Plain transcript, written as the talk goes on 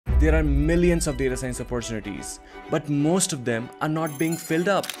There are millions of data science opportunities, but most of them are not being filled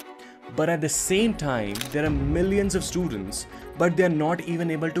up. But at the same time, there are millions of students, but they are not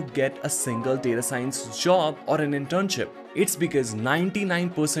even able to get a single data science job or an internship. It's because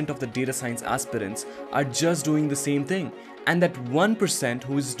 99% of the data science aspirants are just doing the same thing, and that 1%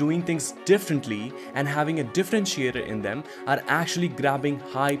 who is doing things differently and having a differentiator in them are actually grabbing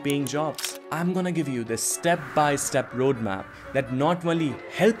high-paying jobs. I'm gonna give you this step-by-step roadmap that not only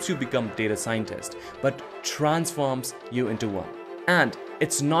helps you become a data scientist, but transforms you into one. And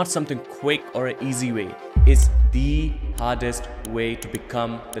it's not something quick or an easy way. It's the hardest way to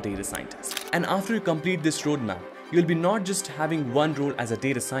become the data scientist. And after you complete this roadmap, you'll be not just having one role as a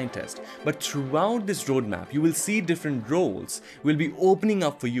data scientist, but throughout this roadmap, you will see different roles will be opening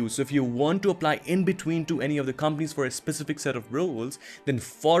up for you. So if you want to apply in between to any of the companies for a specific set of roles, then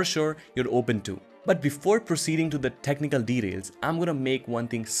for sure you're open to. But before proceeding to the technical details, I'm gonna make one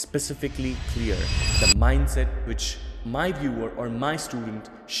thing specifically clear: the mindset which my viewer or my student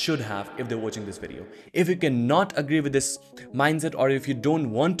should have if they're watching this video. If you cannot agree with this mindset, or if you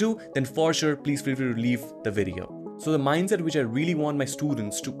don't want to, then for sure please feel free to leave the video. So the mindset which I really want my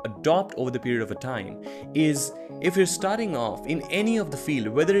students to adopt over the period of a time is, if you're starting off in any of the field,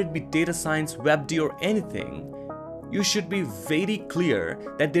 whether it be data science, WebD or anything, you should be very clear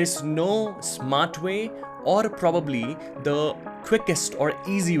that there's no smart way or probably the quickest or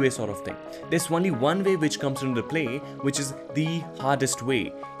easy way sort of thing. There's only one way which comes into play, which is the hardest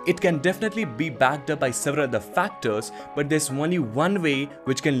way. It can definitely be backed up by several other factors, but there's only one way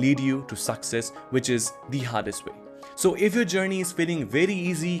which can lead you to success, which is the hardest way. So if your journey is feeling very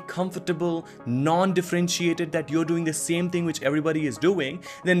easy, comfortable, non-differentiated, that you're doing the same thing which everybody is doing,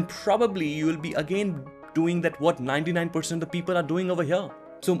 then probably you will be again doing that what 99% of the people are doing over here.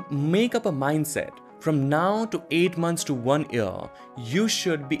 So make up a mindset. From now to 8 months to 1 year, you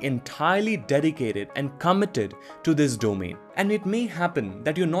should be entirely dedicated and committed to this domain. And it may happen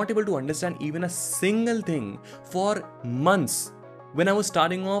that you're not able to understand even a single thing for months. When I was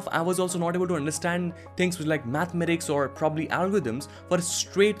starting off, I was also not able to understand things like mathematics or probably algorithms for a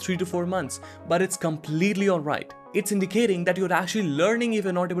straight 3 to 4 months, but it's completely alright. It's indicating that you're actually learning if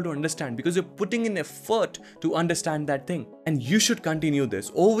you're not able to understand, because you're putting in effort to understand that thing. And you should continue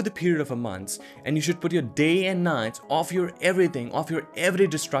this over the period of a month, and you should put your day and nights off your everything, off your every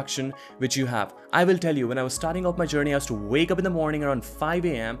distraction which you have. I will tell you, when I was starting off my journey, I used to wake up in the morning around 5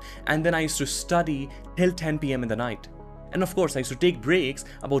 AM and then I used to study till 10 PM in the night. And of course, I used to take breaks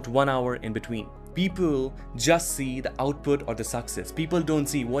about 1 hour in between. People just see the output or the success. People don't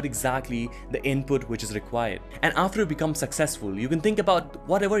see what exactly the input which is required. And after you become successful, you can think about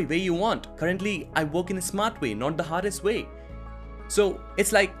whatever way you want. Currently, I work in a smart way, not the hardest way. So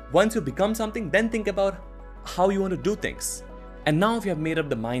it's like once you become something, then think about how you want to do things. And now if you have made up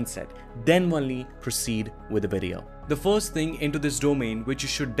the mindset, then only proceed with the video. The first thing into this domain which you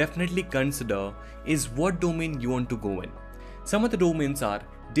should definitely consider is what domain you want to go in. Some of the domains are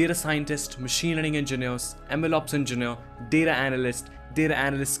data scientist, machine learning engineers, MLOps engineer, data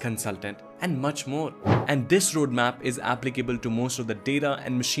analyst consultant, and much more. And this roadmap is applicable to most of the data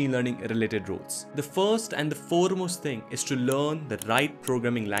and machine learning related roles. The first and the foremost thing is to learn the right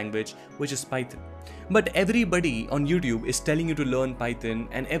programming language, which is Python. But everybody on YouTube is telling you to learn Python,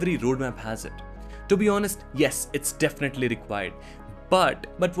 and every roadmap has it. To be honest, yes, it's definitely required. But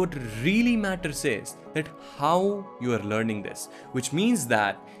what really matters is that how you are learning this, which means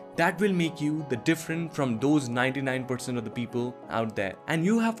that will make you the different from those 99% of the people out there. And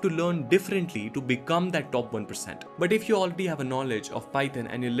you have to learn differently to become that top 1%. But if you already have a knowledge of Python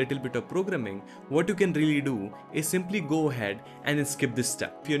and a little bit of programming, what you can really do is simply go ahead and then skip this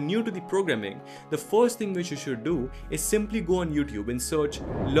step. If you're new to the programming, the first thing which you should do is simply go on YouTube and search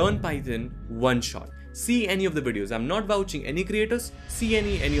Learn Python One Shot. See any of the videos. I'm not vouching any creators. See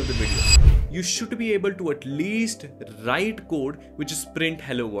any of the videos. You should be able to at least write code which is print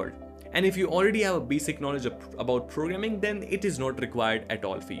hello world. And if you already have a basic knowledge about programming, then it is not required at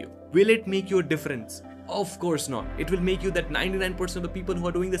all for you. Will it make you a difference? Of course not. It will make you that 99% of the people who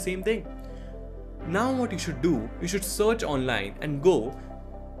are doing the same thing. Now what you should do, you should search online and go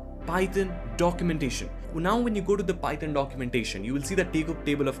Python documentation. Now when you go to the Python documentation, you will see the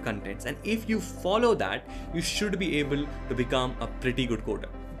table of contents, and if you follow that, you should be able to become a pretty good coder.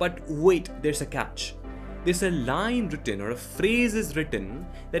 But wait, there's a catch. There's a line written or a phrase is written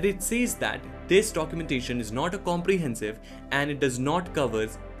that it says that this documentation is not a comprehensive and it does not cover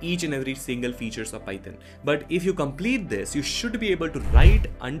each and every single features of Python. But if you complete this, you should be able to write,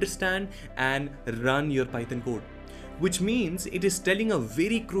 understand and run your Python code. Which means it is telling a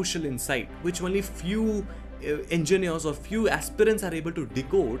very crucial insight which only few engineers or few aspirants are able to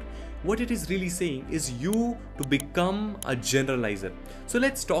decode, what it is really saying is you to become a generalizer. So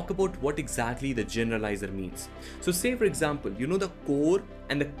let's talk about what exactly the generalizer means. So say for example, you know the core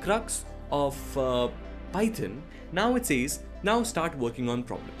and the crux of Python. Now it says, now start working on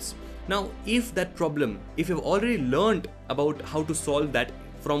problems. Now if that problem, if you've already learned about how to solve that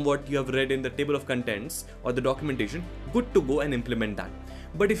from what you have read in the table of contents or the documentation, good to go and implement that.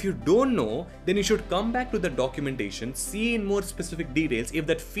 But if you don't know, then you should come back to the documentation, see in more specific details if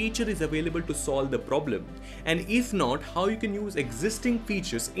that feature is available to solve the problem, and if not, how you can use existing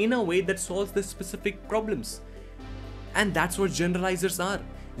features in a way that solves the specific problems. And that's what generalizers are.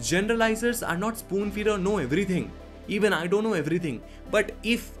 Generalizers are not spoon feed or know everything. Even I don't know everything. But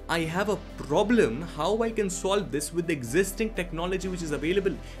if I have a problem, how I can solve this with the existing technology which is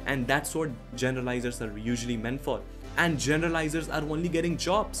available, and that's what generalizers are usually meant for. And generalizers are only getting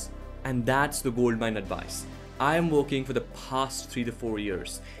jobs. And that's the goldmine advice. I am working for the past 3 to 4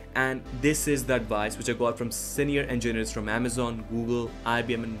 years, and this is the advice which I got from senior engineers from Amazon, Google,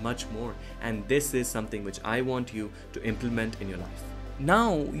 IBM and much more. And this is something which I want you to implement in your life.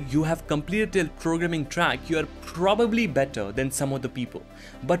 Now you have completed the programming track, you are probably better than some of the people.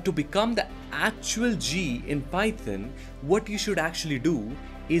 But to become the actual G in Python, what you should actually do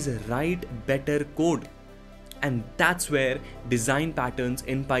is write better code. And that's where design patterns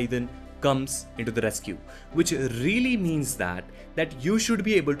in Python comes into the rescue, which really means that you should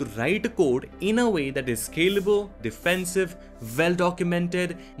be able to write a code in a way that is scalable, defensive, well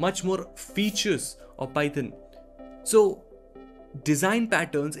documented, much more features of Python. So design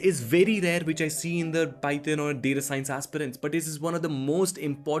patterns is very rare which I see in the Python or data science aspirants, but this is one of the most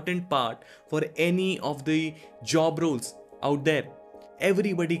important part for any of the job roles out there.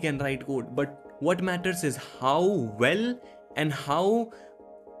 Everybody can write code, but what matters is how well and how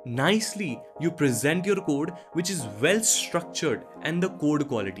nicely you present your code, which is well structured, and the code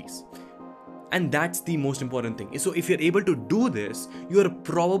qualities. And that's the most important thing. So if you're able to do this, you are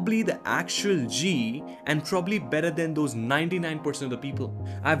probably the actual G and probably better than those 99% of the people.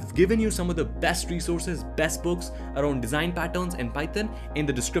 I've given you some of the best resources, best books around design patterns in Python in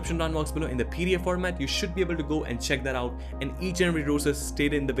the description down box below in the PDF format. You should be able to go and check that out. And each and every resource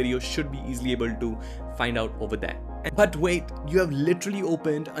stated in the video should be easily able to find out over there. But wait, you have literally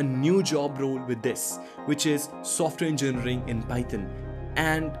opened a new job role with this, which is software engineering in Python.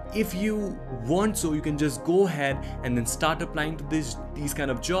 And if you want, so you can just go ahead and then start applying to these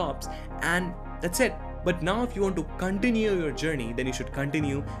kind of jobs, and that's it. But now if you want to continue your journey, then you should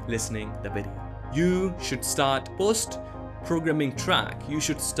continue listening the video. You should start post programming track. You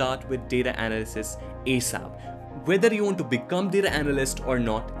should start with data analysis ASAP. Whether you want to become data analyst or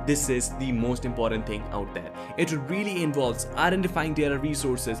not, this is the most important thing out there. It really involves identifying data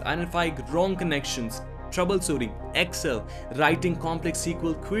resources, identifying wrong connections, troubleshooting, Excel, writing complex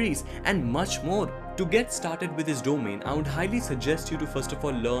SQL queries, and much more. To get started with this domain, I would highly suggest you to first of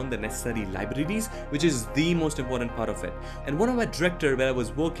all learn the necessary libraries, which is the most important part of it. And one of my directors where I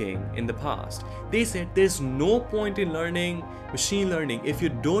was working in the past, they said there's no point in learning machine learning if you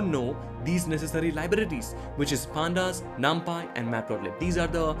don't know these necessary libraries, which is pandas, numpy and matplotlib. These are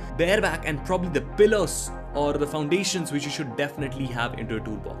the bareback and probably the pillars or the foundations which you should definitely have into your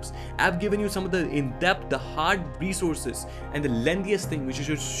toolbox. I've given you some of the in-depth, the hard resources and the lengthiest thing which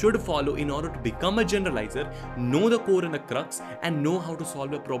you should follow in order to become a generalizer, know the core and the crux, and know how to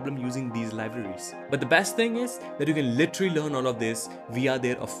solve a problem using these libraries. But the best thing is that you can literally learn all of this via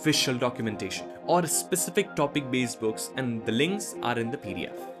their official documentation or specific topic-based books, and the links are in the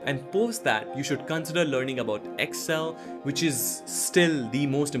PDF. And post that, you should consider learning about Excel, which is still the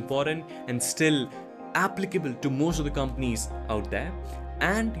most important and still applicable to most of the companies out there.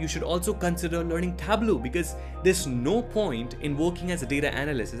 And you should also consider learning Tableau, because there's no point in working as a data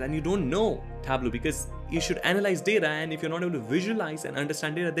analyst and you don't know Tableau, because you should analyze data, and if you're not able to visualize and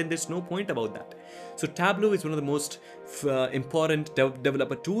understand data, then there's no point about that. So Tableau is one of the most important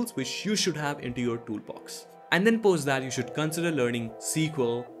developer tools which you should have into your toolbox. And then post that, you should consider learning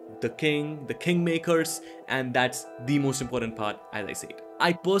SQL, the kingmakers, and that's the most important part, as I said.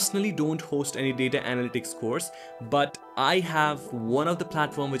 I personally don't host any data analytics course, but I have one of the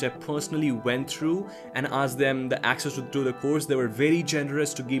platform which I personally went through and asked them the access to the course. They were very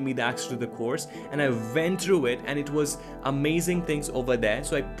generous to give me the access to the course, and I went through it, and it was amazing things over there.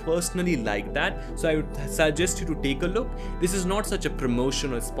 So I personally like that. So I would suggest you to take a look. This is not such a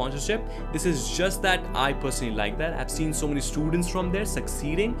promotion or sponsorship. This is just that I personally like that. I've seen so many students from there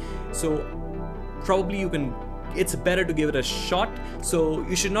succeeding. So probably you can it's better to give it a shot. So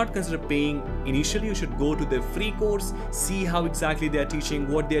you should not consider paying initially. You should go to the free course, see how exactly they are teaching,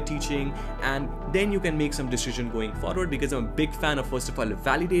 what they are teaching, and then you can make some decision going forward, because I'm a big fan of, first of all,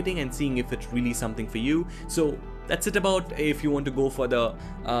 validating and seeing if it's really something for you. So that's it about if you want to go for the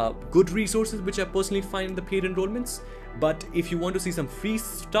good resources, which I personally find in the paid enrollments. But if you want to see some free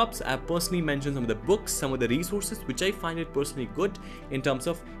stuffs, I personally mentioned some of the books, some of the resources, which I find it personally good in terms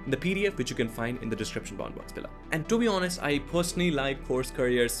of the PDF, which you can find in the description box below. And to be honest, I personally like Course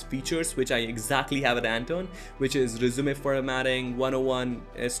Career's features, which I exactly have at Anton, which is resume formatting, 101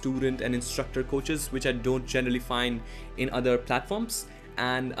 student and instructor coaches, which I don't generally find in other platforms.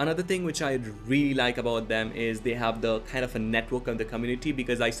 And another thing which I really like about them is they have the kind of a network of the community,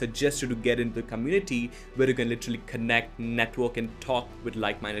 because I suggest you to get into the community where you can literally connect, network, and talk with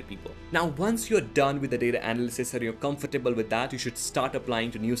like-minded people. Now, once you're done with the data analysis and you're comfortable with that, you should start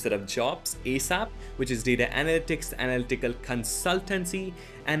applying to new set of jobs ASAP, which is data analytics, analytical consultancy,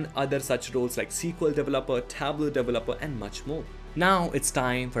 and other such roles like SQL developer, Tableau developer, and much more. Now it's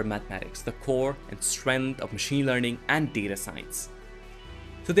time for mathematics, the core and strength of machine learning and data science.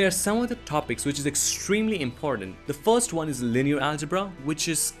 So there are some of the topics which is extremely important. The first one is linear algebra, which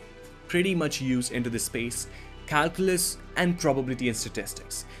is pretty much used into this space, calculus, and probability and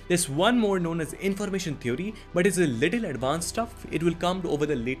statistics. There's one more known as information theory, but it's a little advanced stuff. It will come over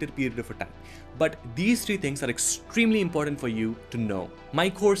the later period of time. But these three things are extremely important for you to know. My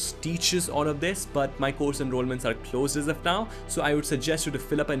course teaches all of this, but my course enrollments are closed as of now. So I would suggest you to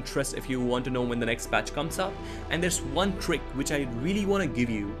fill up interest if you want to know when the next batch comes up. And there's one trick which I really want to give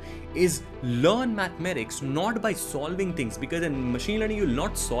you is learn mathematics not by solving things, because in machine learning you will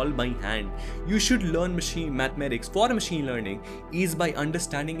not solve by hand. You should learn mathematics for machine learning is by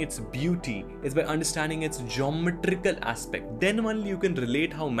understanding its beauty, is by understanding its geometrical aspect. Then only you can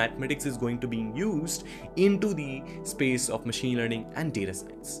relate how mathematics is going to be used into the space of machine learning and data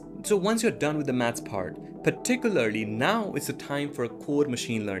science. So once you're done with the maths part, particularly now is the time for core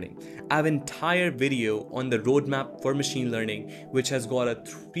machine learning. I have an entire video on the roadmap for machine learning, which has got a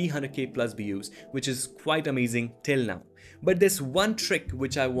 300k plus views, which is quite amazing till now. But there's one trick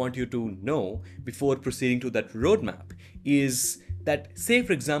which I want you to know before proceeding to that roadmap is that, say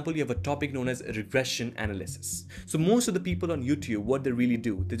for example, you have a topic known as regression analysis. So most of the people on YouTube, what they really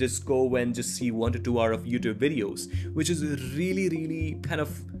do, they just go and just see 1 to 2 hours of YouTube videos, which is really kind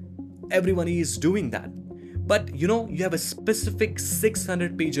of, everyone is doing that. But you know, you have a specific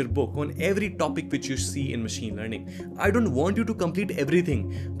 600-pager book on every topic which you see in machine learning. I don't want you to complete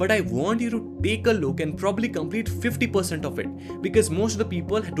everything, but I want you to take a look and probably complete 50% of it, because most of the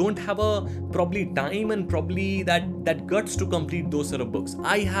people don't have a probably time and probably that guts to complete those sort of books.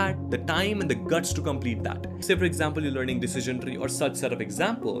 I had the time and the guts to complete that. Say for example, you're learning decision tree or such set of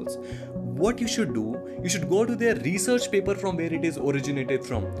examples. What you should do, you should go to their research paper from where it is originated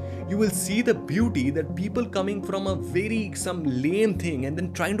from. You will see the beauty that people coming from a some lame thing and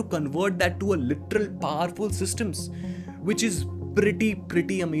then trying to convert that to a literal powerful systems, which is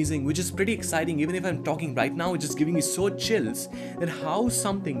pretty amazing, which is pretty exciting. Even if I'm talking right now, it's just giving me so chills that how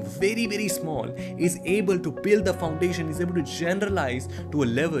something very small is able to build the foundation, is able to generalize to a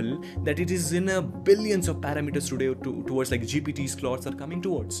level that it is in a billions of parameters today towards like GPT's clouds are coming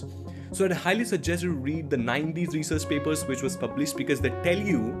towards. So I'd highly suggest you read the 90s research papers which was published, because they tell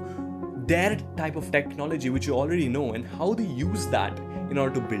you their type of technology which you already know and how they use that in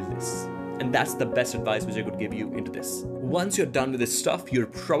order to build this. And that's the best advice which I could give you into this. Once you're done with this stuff, you're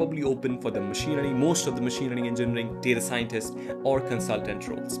probably open for the machine learning, most of the machine learning engineering, data scientist or consultant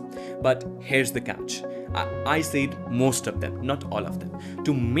roles. But here's the catch. I said most of them, not all of them.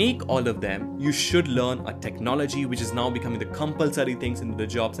 To make all of them, you should learn a technology which is now becoming the compulsory things into the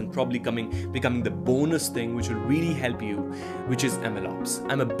jobs and probably becoming the bonus thing which will really help you, which is MLOps.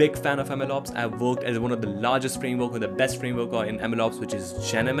 I'm a big fan of MLOps. I've worked as one of the largest framework or the best framework in MLOps, which is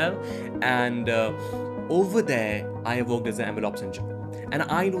GenML. And over there, I have worked as an MLOps engineer. And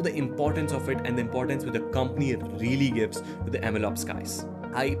I know the importance of it and the importance which the company really gives to the MLOps guys.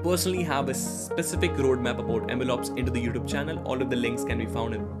 I personally have a specific roadmap about MLOps into the YouTube channel. All of the links can be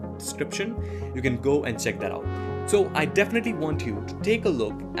found in the description. You can go and check that out. So I definitely want you to take a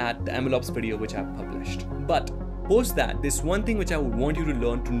look at the MLOps video which I've published. But post that, there's one thing which I would want you to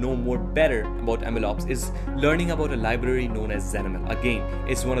learn to know more better about MLOps is learning about a library known as ZenML. Again,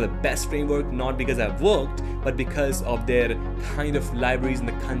 it's one of the best framework, not because I've worked, but because of their kind of libraries and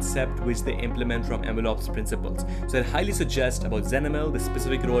the concept which they implement from MLOps principles. So I highly suggest about ZenML. The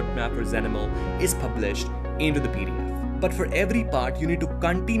specific roadmap for ZenML is published into the PDF. But for every part, you need to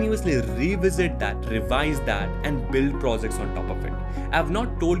continuously revisit that, revise that, and build projects on top of it. I've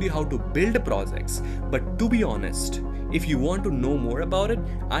not told you how to build projects, but to be honest, if you want to know more about it,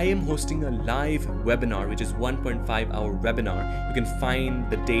 I am hosting a live webinar, which is 1.5-hour webinar. You can find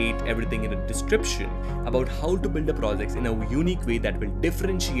the date, everything in the description, about how to build a project in a unique way that will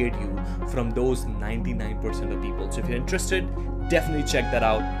differentiate you from those 99% of people. So if you're interested, definitely check that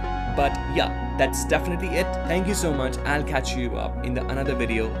out. But yeah, that's definitely it. Thank you so much. I'll catch you up in the another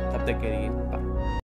video. Tab tak ke liye, bye.